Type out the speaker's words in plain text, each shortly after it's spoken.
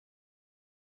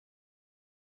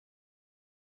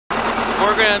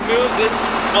we're going to move this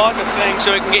block of things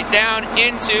so it can get down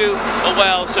into a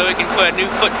well so it can put a new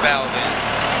foot valve in.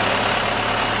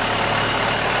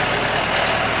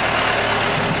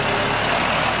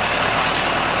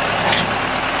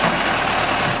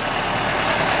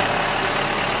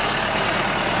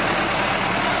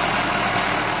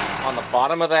 On the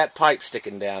bottom of that pipe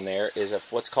sticking down there is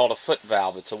what's called a foot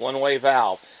valve. It's a one-way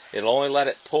valve. It'll only let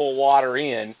it pull water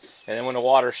in, and then when the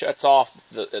water shuts off,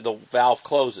 the valve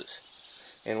closes.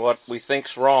 And what we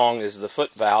think's wrong is the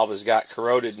foot valve has got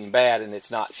corroded and bad, and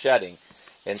it's not shutting.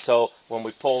 And so when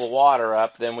we pull the water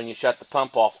up, then when you shut the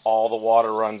pump off, all the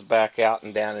water runs back out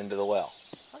and down into the well.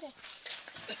 Okay.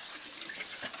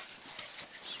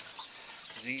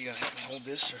 Z, you gonna help me hold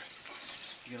this, or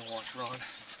you gonna watch Ron?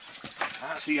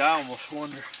 See, I almost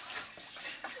wonder,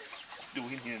 do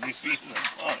we need a new piece of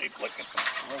pipe? Look at the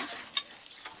corrosion.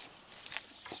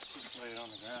 Just lay it on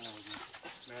the ground and we can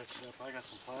match it up. I got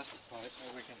some plastic pipe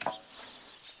that we can...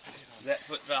 Is that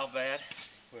foot valve bad?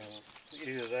 Well,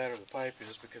 either that or the pipe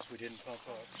is because we didn't pump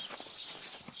up.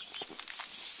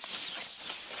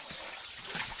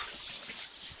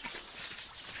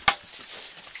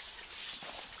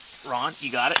 Ron,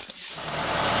 you got it?